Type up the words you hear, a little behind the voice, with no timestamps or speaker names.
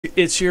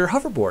It's your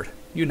hoverboard.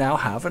 You now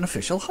have an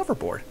official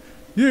hoverboard.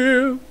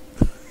 Yeah!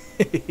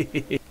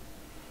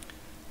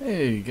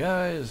 Hey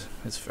guys,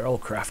 it's Feral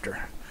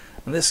Crafter.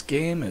 And this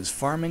game is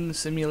Farming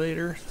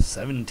Simulator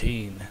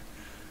 17.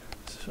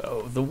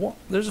 So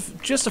there's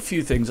just a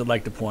few things I'd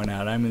like to point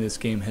out. I mean, this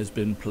game has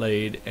been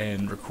played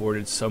and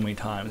recorded so many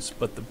times,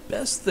 but the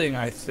best thing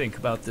I think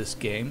about this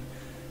game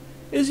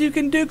is you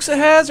can Dukes of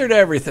Hazzard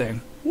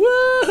everything.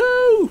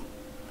 Woohoo!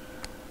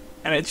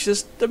 And it's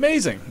just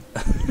amazing.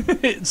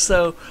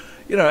 So,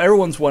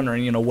 everyone's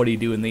wondering, what do you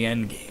do in the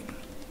end game?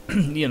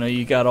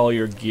 You got all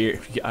your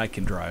gear. I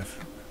can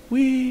drive.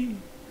 Whee!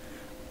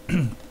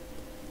 You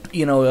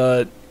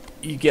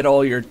get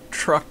all your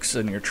trucks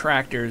and your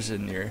tractors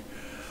and your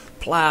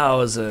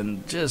plows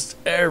and just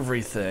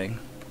everything.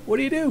 What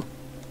do?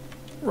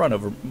 Run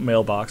over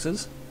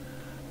mailboxes.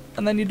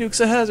 And then you Dukes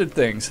of Hazzard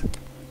things.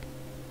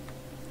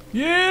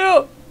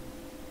 Yeah!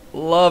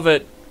 Love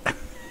it.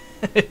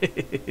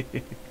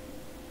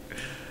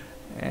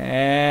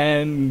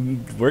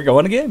 And we're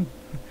going again.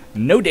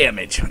 No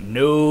damage.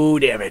 No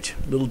damage.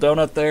 Little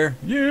donut there.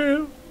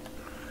 Yeah.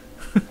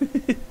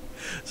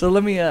 So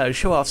let me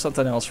show off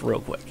something else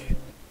real quick.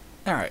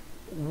 Alright.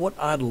 What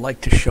I'd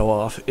like to show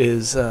off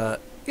is,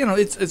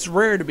 it's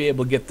rare to be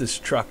able to get this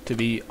truck to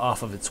be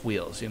off of its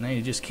wheels.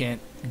 You just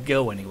can't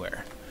go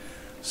anywhere.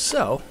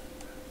 So,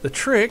 the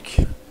trick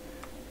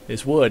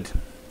is wood.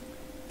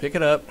 Pick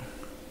it up.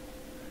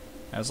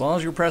 As long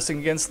as you're pressing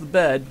against the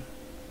bed,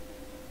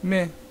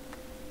 meh.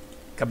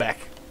 Come back.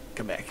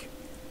 Come back.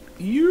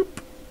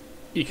 Yoop.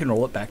 You can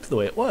roll it back to the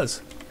way it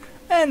was.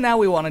 And now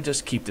we want to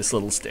just keep this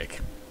little stick.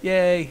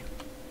 Yay.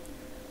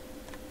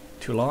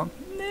 Too long?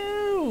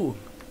 No.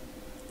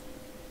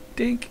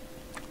 Dink.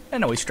 And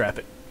now we strap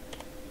it.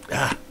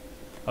 Ah.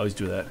 Always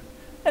do that.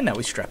 And now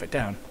we strap it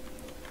down.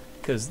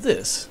 Because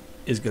this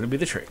is going to be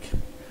the trick.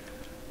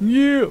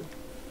 Yeah.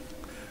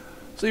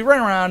 So you run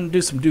around and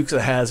do some Dukes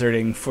of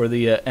Hazzarding for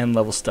the end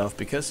level stuff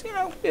because,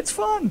 it's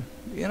fun.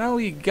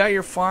 You got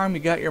your farm,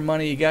 you got your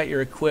money, you got your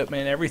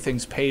equipment,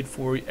 everything's paid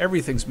for,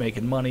 everything's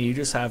making money. You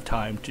just have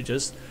time to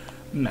just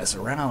mess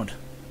around.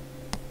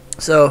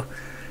 So,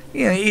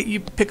 you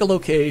pick a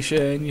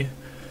location, you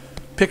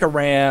pick a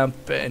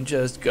ramp, and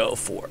just go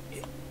for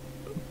it.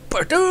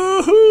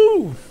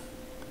 Ba-doo-hoo!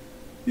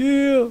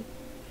 Yeah.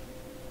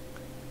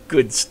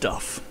 Good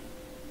stuff.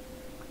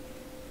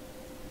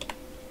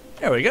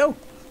 There we go.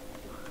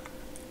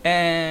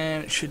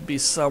 And it should be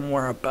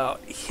somewhere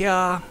about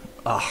here.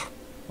 Ah,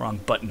 wrong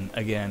button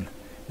again.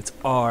 It's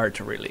R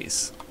to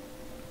release.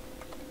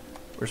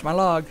 Where's my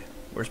log?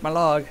 Where's my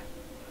log?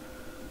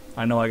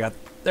 I know I got...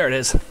 There it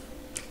is.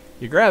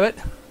 You grab it.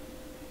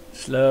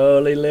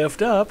 Slowly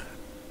lift up.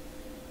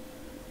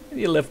 And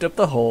you lift up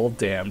the whole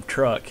damn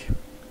truck.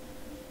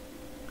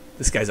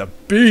 This guy's a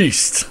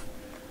beast.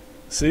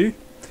 See?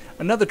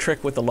 Another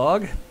trick with the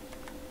log.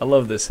 I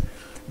love this.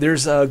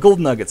 There's gold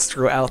nuggets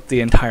throughout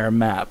the entire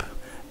map.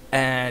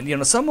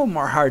 And, some of them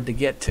are hard to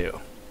get to.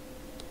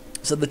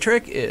 So the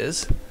trick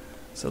is,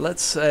 so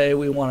let's say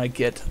we want to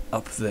get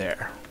up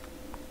there.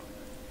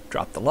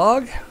 Drop the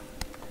log,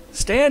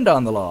 stand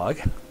on the log,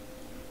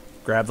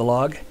 grab the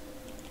log,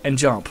 and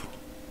jump.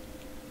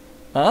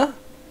 Huh?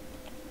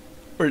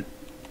 Or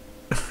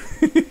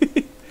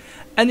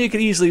and you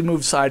can easily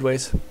move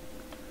sideways.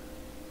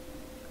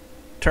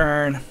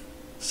 Turn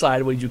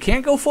sideways. You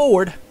can't go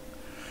forward.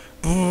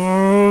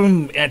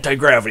 Boom!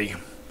 Anti-gravity.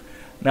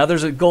 Now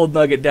there's a gold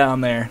nugget down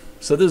there.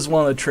 So this is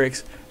one of the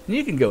tricks. And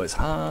you can go as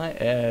high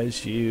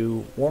as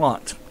you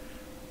want.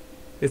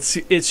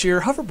 It's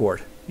your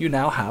hoverboard. You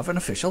now have an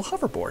official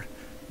hoverboard.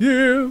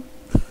 Yeah.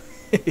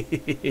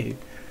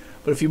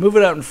 But if you move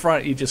it out in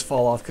front, you just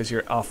fall off because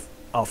you're off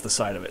the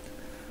side of it.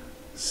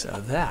 So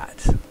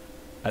that,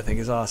 I think,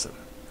 is awesome.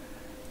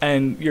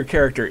 And your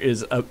character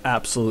is an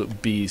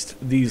absolute beast.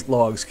 These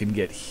logs can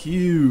get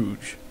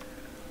huge.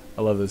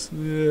 I love this.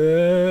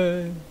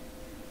 Yeah.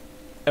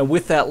 And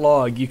with that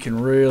log, you can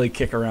really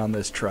kick around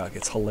this truck.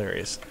 It's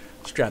hilarious.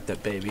 Strap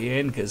that baby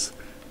in, because,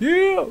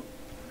 yeah!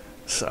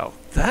 So,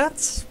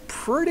 that's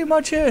pretty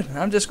much it.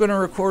 I'm just going to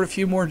record a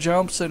few more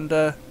jumps and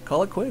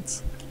call it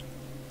quits.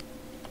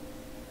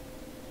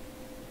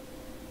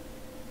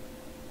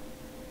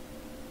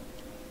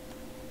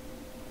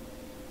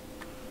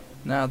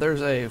 Now,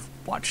 there's a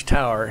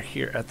watchtower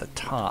here at the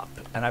top,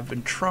 and I've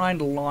been trying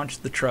to launch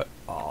the truck.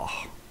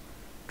 Oh,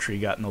 tree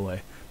got in the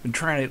way. Been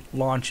trying to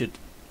launch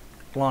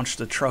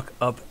the truck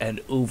up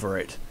and over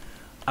it.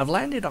 I've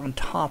landed on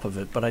top of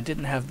it, but I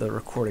didn't have the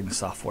recording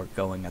software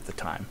going at the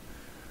time.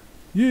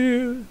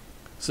 Yeah.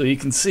 So you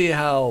can see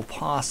how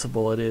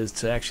possible it is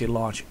to actually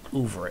launch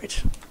over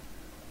it.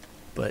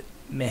 But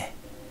meh.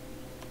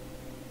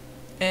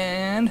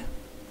 And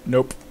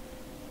nope.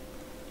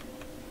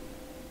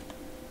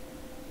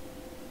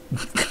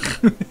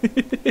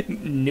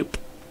 Nope.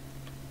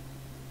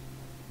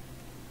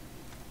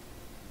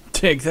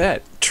 Take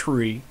that,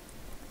 tree.